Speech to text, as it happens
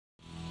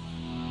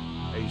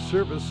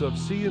service of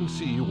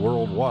CNC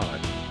Worldwide.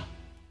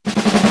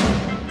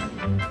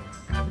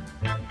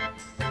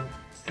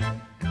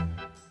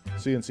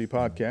 CNC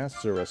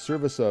Podcasts are a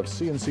service of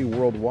CNC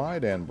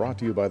Worldwide and brought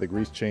to you by the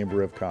Greece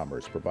Chamber of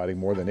Commerce, providing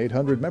more than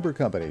 800 member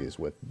companies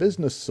with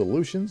business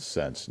solutions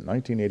since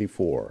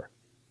 1984.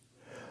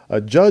 A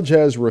judge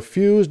has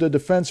refused a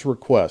defense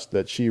request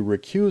that she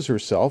recuse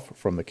herself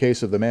from the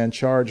case of the man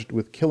charged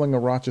with killing a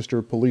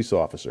Rochester police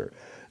officer.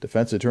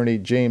 Defense attorney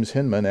James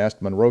Hinman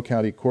asked Monroe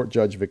County Court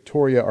Judge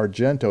Victoria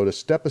Argento to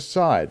step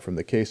aside from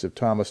the case of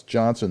Thomas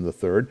Johnson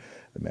III,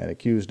 the man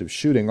accused of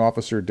shooting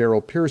Officer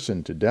Darrell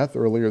Pearson to death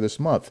earlier this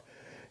month.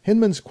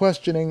 Hinman's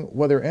questioning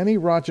whether any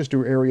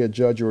Rochester area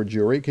judge or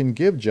jury can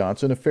give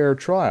Johnson a fair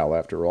trial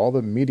after all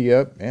the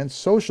media and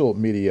social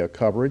media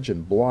coverage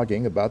and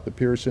blogging about the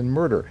Pearson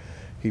murder.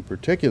 He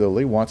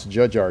particularly wants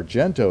Judge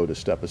Argento to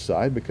step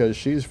aside because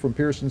she's from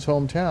Pearson's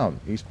hometown,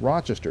 East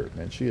Rochester,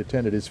 and she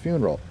attended his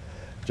funeral.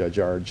 Judge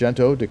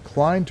Argento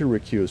declined to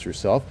recuse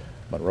herself.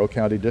 Monroe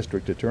County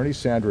District Attorney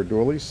Sandra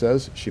Dorley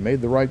says she made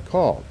the right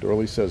call.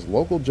 Dorley says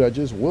local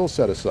judges will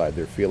set aside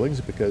their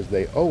feelings because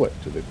they owe it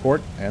to the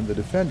court and the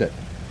defendant.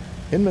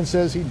 Hinman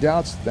says he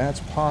doubts that's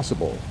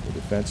possible. The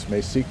defense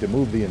may seek to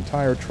move the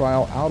entire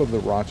trial out of the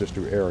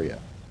Rochester area.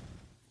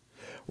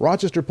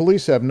 Rochester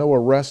police have no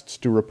arrests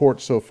to report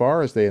so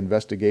far as they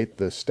investigate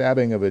the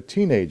stabbing of a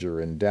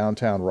teenager in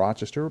downtown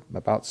Rochester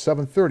about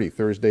 7:30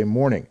 Thursday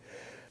morning.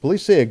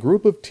 Police say a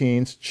group of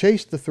teens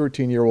chased the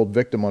 13-year-old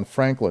victim on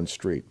Franklin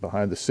Street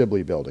behind the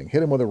Sibley building,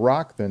 hit him with a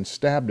rock, then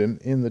stabbed him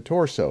in the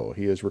torso.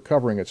 He is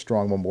recovering at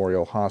Strong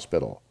Memorial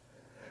Hospital.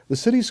 The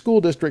city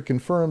school district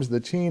confirms the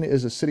teen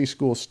is a city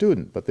school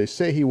student, but they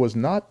say he was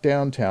not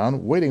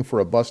downtown waiting for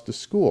a bus to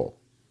school.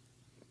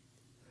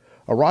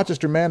 A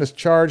Rochester man is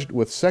charged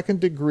with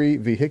second-degree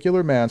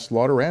vehicular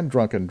manslaughter and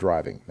drunken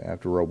driving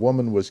after a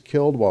woman was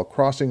killed while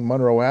crossing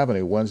Monroe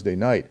Avenue Wednesday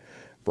night.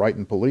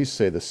 Brighton police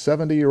say the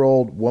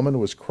 70-year-old woman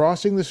was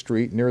crossing the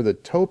street near the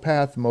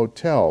Towpath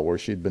Motel where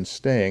she'd been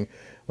staying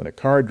when a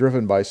car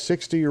driven by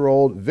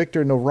 60-year-old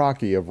Victor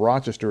Nawrocki of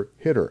Rochester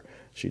hit her.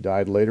 She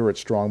died later at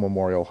Strong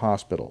Memorial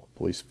Hospital.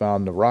 Police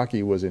found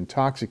Nawrocki was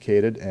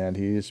intoxicated and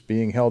he is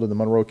being held in the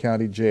Monroe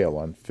County Jail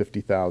on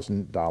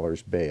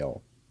 $50,000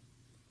 bail.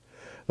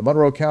 The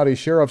Monroe County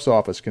Sheriff's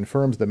Office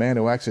confirms the man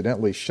who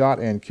accidentally shot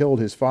and killed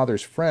his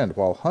father's friend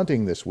while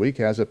hunting this week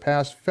has a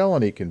past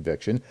felony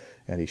conviction,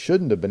 and he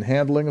shouldn't have been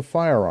handling a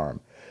firearm.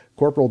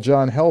 Corporal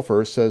John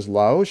Helfer says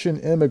Laotian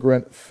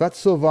immigrant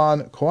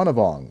Fetsovan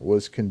Konavong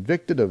was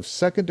convicted of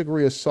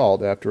second-degree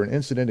assault after an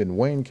incident in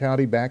Wayne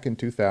County back in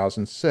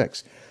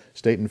 2006.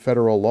 State and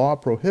federal law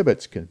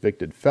prohibits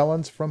convicted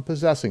felons from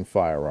possessing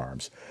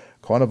firearms.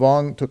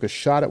 Konavong took a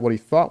shot at what he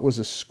thought was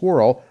a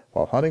squirrel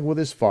while hunting with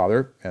his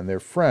father and their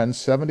friend,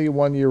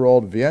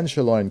 71-year-old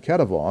Vienchaloin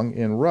Ketavong,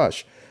 in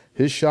Rush.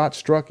 His shot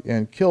struck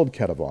and killed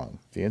Ketavong.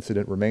 The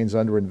incident remains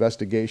under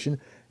investigation.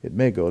 It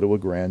may go to a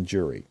grand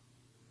jury.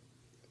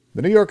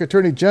 The New York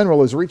Attorney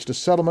General has reached a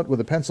settlement with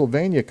a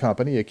Pennsylvania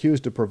company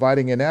accused of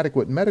providing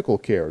inadequate medical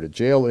care to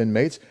jail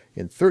inmates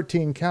in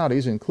 13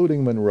 counties,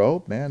 including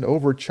Monroe, and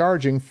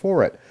overcharging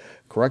for it.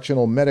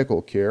 Correctional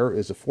Medical Care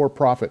is a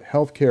for-profit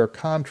health care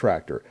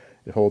contractor.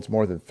 It holds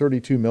more than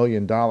 $32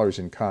 million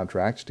in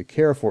contracts to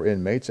care for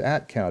inmates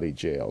at county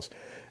jails.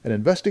 An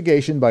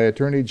investigation by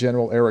Attorney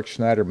General Eric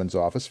Schneiderman's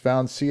office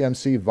found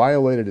CMC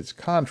violated its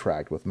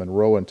contract with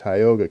Monroe and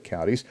Tioga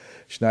counties.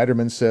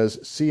 Schneiderman says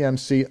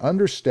CMC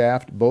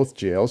understaffed both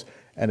jails,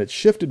 and it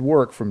shifted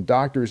work from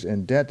doctors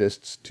and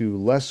dentists to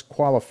less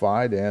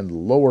qualified and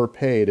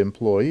lower-paid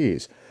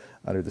employees.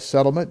 Under the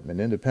settlement, an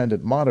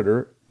independent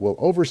monitor will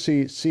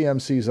oversee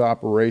CMC's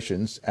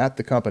operations at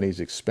the company's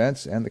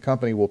expense, and the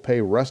company will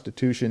pay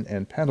restitution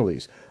and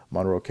penalties.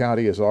 Monroe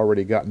County has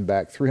already gotten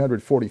back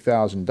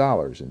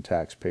 $340,000 in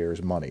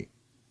taxpayers' money.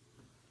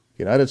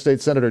 United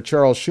States Senator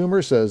Charles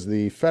Schumer says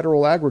the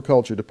Federal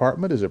Agriculture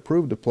Department has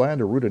approved a plan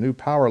to route a new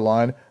power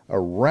line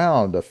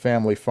around a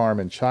family farm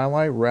in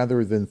Chili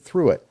rather than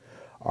through it.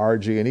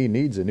 RG&E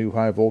needs a new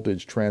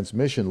high-voltage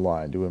transmission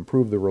line to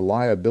improve the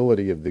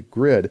reliability of the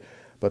grid,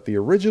 but the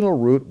original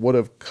route would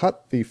have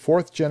cut the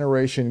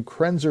fourth-generation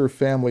Krenzer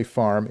family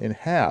farm in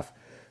half.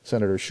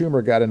 Senator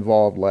Schumer got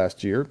involved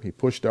last year. He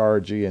pushed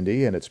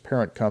RG&E and its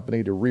parent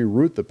company to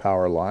reroute the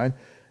power line.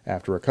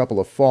 After a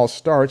couple of false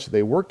starts,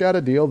 they worked out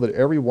a deal that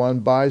everyone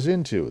buys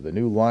into. The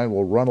new line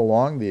will run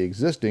along the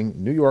existing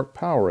New York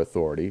Power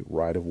Authority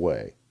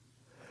right-of-way.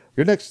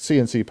 Your next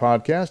CNC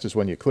podcast is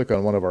when you click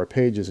on one of our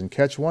pages and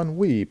catch one.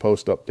 We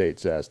post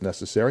updates as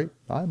necessary.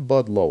 I'm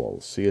Bud Lowell,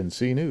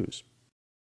 CNC News.